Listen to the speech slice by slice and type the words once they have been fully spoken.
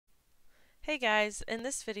Hey guys, in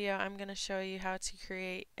this video I'm going to show you how to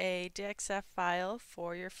create a DXF file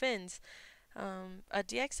for your fins. A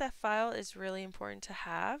DXF file is really important to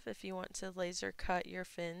have if you want to laser cut your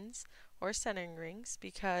fins or centering rings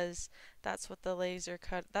because that's the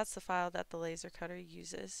file that the laser cutter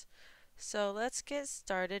uses. So let's get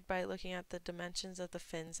started by looking at the dimensions of the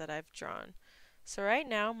fins that I've drawn. So right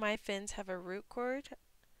now my fins have a root chord,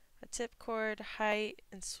 a tip chord, height,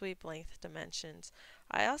 and sweep length dimensions.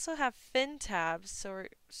 I also have fin tabs,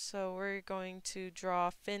 so we're going to draw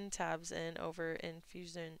fin tabs over in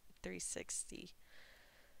Fusion 360.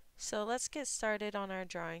 So let's get started on our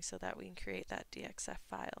drawing so that we can create that DXF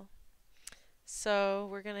file. So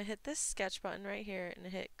we're going to hit this sketch button right here and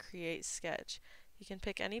hit create sketch. You can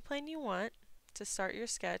pick any plane you want to start your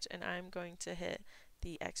sketch, and I'm going to hit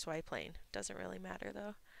the XY plane. Doesn't really matter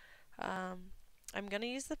though. I'm going to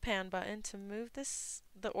use the pan button to move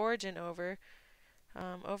the origin over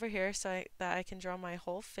here so that I can draw my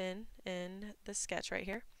whole fin in the sketch right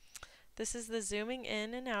here. This is the zooming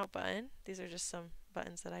in and out button. These are just some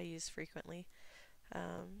buttons that I use frequently.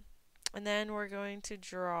 And then we're going to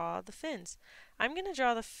draw the fins. I'm going to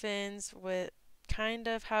draw the fins with kind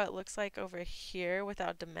of how it looks like over here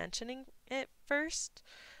without dimensioning it first.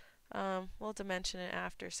 We'll dimension it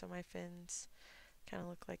after, so my fins kind of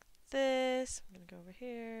look like this. I'm going to go over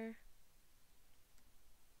here.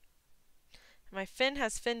 My fin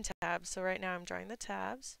has fin tabs, so right now I'm drawing the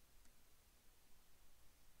tabs.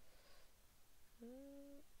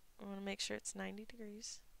 I want to make sure it's 90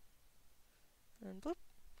 degrees. And bloop.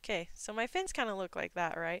 Okay, so my fins kind of look like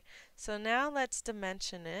that, right? So now let's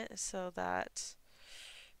dimension it so that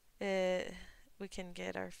we can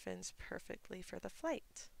get our fins perfectly for the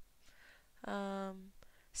flight.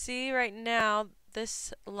 See right now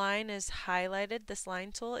this line is highlighted, this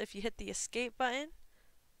line tool. If you hit the escape button,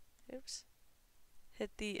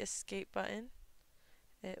 hit the escape button,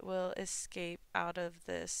 it will escape out of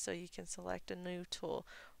this, so you can select a new tool.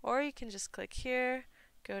 Or you can just click here,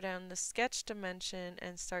 go down the sketch dimension,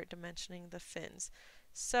 and start dimensioning the fins.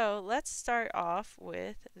 So let's start off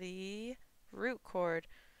with the root chord.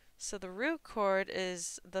 So the root chord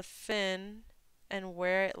is the fin and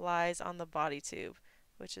where it lies on the body tube,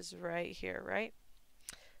 which is right here, right?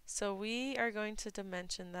 So we are going to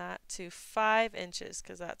dimension that to 5 inches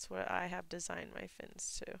because that's what I have designed my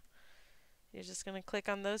fins to. You're just going to click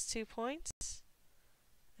on those 2 points,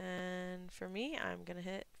 and for me I'm going to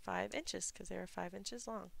hit 5 inches because they are 5 inches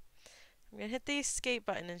long. I'm going to hit the escape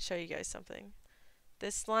button and show you guys something.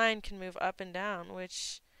 This line can move up and down,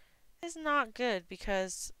 which is not good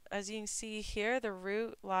because as you can see here the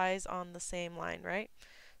root lies on the same line, right?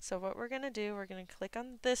 So what we're going to do, we're going to click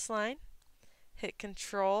on this line, hit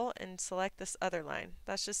Control, and select this other line.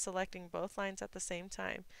 That's just selecting both lines at the same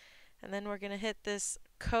time. And then we're going to hit this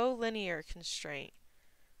collinear constraint.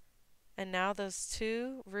 And now those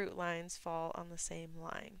 2 root lines fall on the same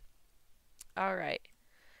line. Alright,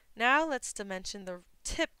 now let's dimension the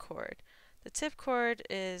tip chord. The tip chord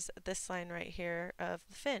is this line right here of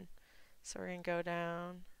the fin. So we're going to go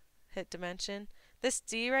down, hit dimension. This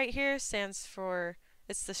D right here stands for,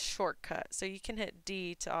 it's the shortcut. So you can hit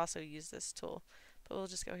D to also use this tool. But we'll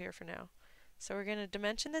just go here for now. So we're going to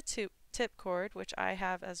dimension the tip chord, which I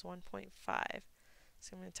have as 1.5.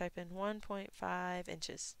 So I'm going to type in 1.5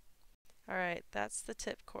 inches. Alright, that's the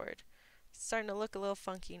tip chord. It's starting to look a little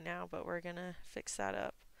funky now, but we're going to fix that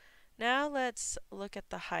up. Now let's look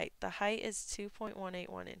at the height. The height is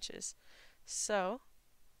 2.181 inches. So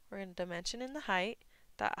we're going to dimension in the height.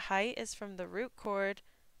 That height is from the root chord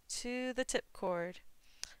to the tip chord,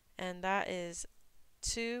 and that is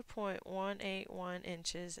 2.181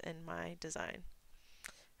 inches in my design.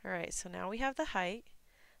 Alright, so now we have the height.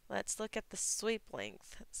 Let's look at the sweep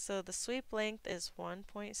length. So the sweep length is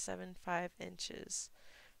 1.75 inches.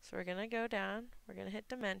 So we're going to go down, we're going to hit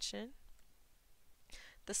dimension.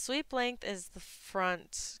 The sweep length is the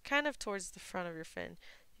front, kind of towards the front of your fin.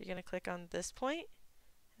 You're going to click on this point,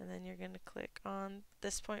 and then you're going to click on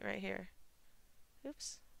this point right here.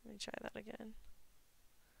 Oops, let me try that again.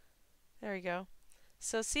 There we go.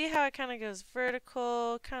 So see how it kind of goes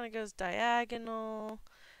vertical, kind of goes diagonal.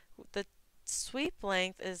 The sweep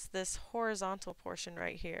length is this horizontal portion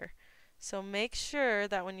right here. So make sure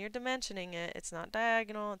that when you're dimensioning it, it's not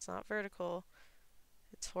diagonal, it's not vertical,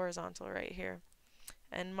 it's horizontal right here.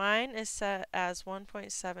 And mine is set as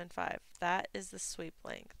 1.75. That is the sweep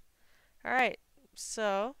length. Alright,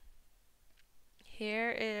 so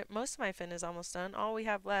here most of my fin is almost done. All we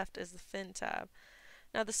have left is the fin tab.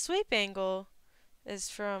 Now the sweep angle is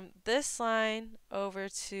from this line over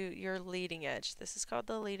to your leading edge. This is called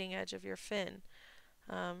the leading edge of your fin.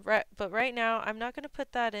 But right now, I'm not going to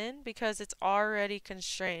put that in because it's already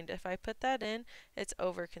constrained. If I put that in, it's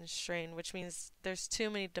over constrained, which means there's too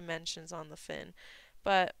many dimensions on the fin.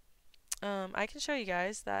 But I can show you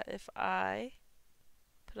guys that if I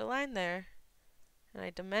put a line there and I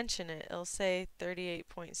dimension it, it'll say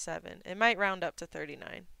 38.7. It might round up to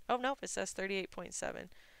 39. Oh, nope, it says 38.7.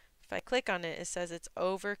 If I click on it, it says it's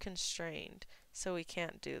over constrained, so we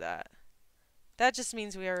can't do that. That just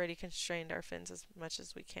means we already constrained our fins as much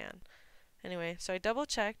as we can. Anyway, so I double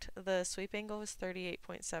checked. The sweep angle was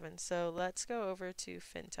 38.7. So let's go over to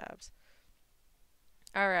fin tabs.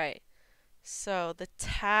 Alright, so the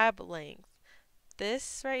tab length.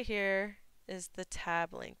 This right here is the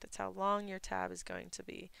tab length. That's how long your tab is going to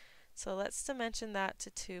be. So let's dimension that to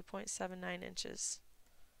 2.79 inches.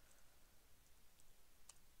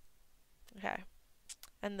 Okay.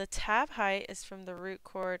 And the tab height is from the root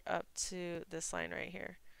chord up to this line right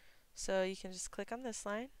here. So you can just click on this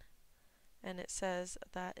line and it says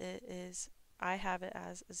that it is, I have it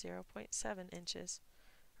as 0.7 inches.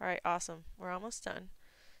 Alright, awesome. We're almost done.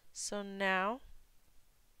 So now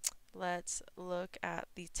let's look at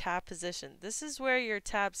the tab position. This is where your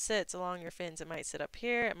tab sits along your fins. It might sit up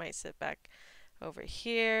here, it might sit back over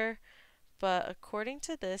here. But according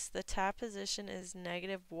to this, the tab position is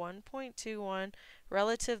negative 1.21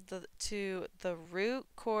 relative to the root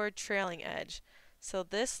chord trailing edge. So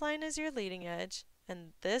this line is your leading edge,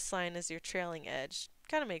 and this line is your trailing edge.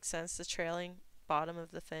 Kind of makes sense, the trailing bottom of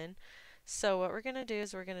the fin. So what we're going to do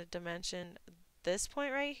is we're going to dimension this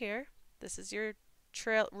point right here. This is your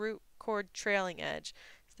root chord trailing edge.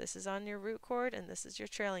 This is on your root chord, and this is your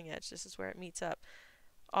trailing edge. This is where it meets up.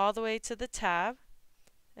 All the way to the tab.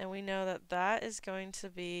 And we know that that is going to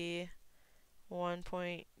be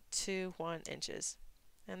 1.21 inches.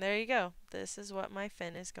 And there you go. This is what my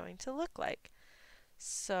fin is going to look like.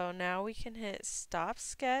 So now we can hit Stop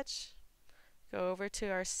Sketch, go over to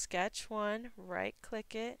our Sketch 1, right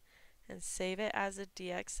click it, and save it as a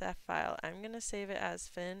DXF file. I'm going to save it as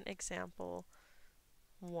fin example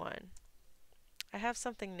 1. I have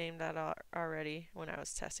something named that already when I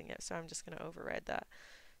was testing it, so I'm just going to override that.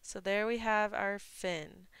 So there we have our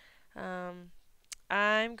fin.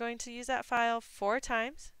 I'm going to use that file 4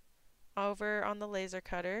 times over on the laser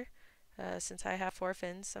cutter. Since I have 4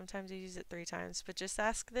 fins, sometimes you use it 3 times, but just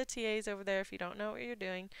ask the TAs over there if you don't know what you're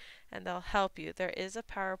doing, and they'll help you. There is a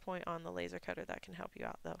PowerPoint on the laser cutter that can help you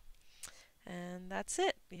out though. And that's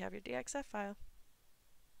it. You have your DXF file.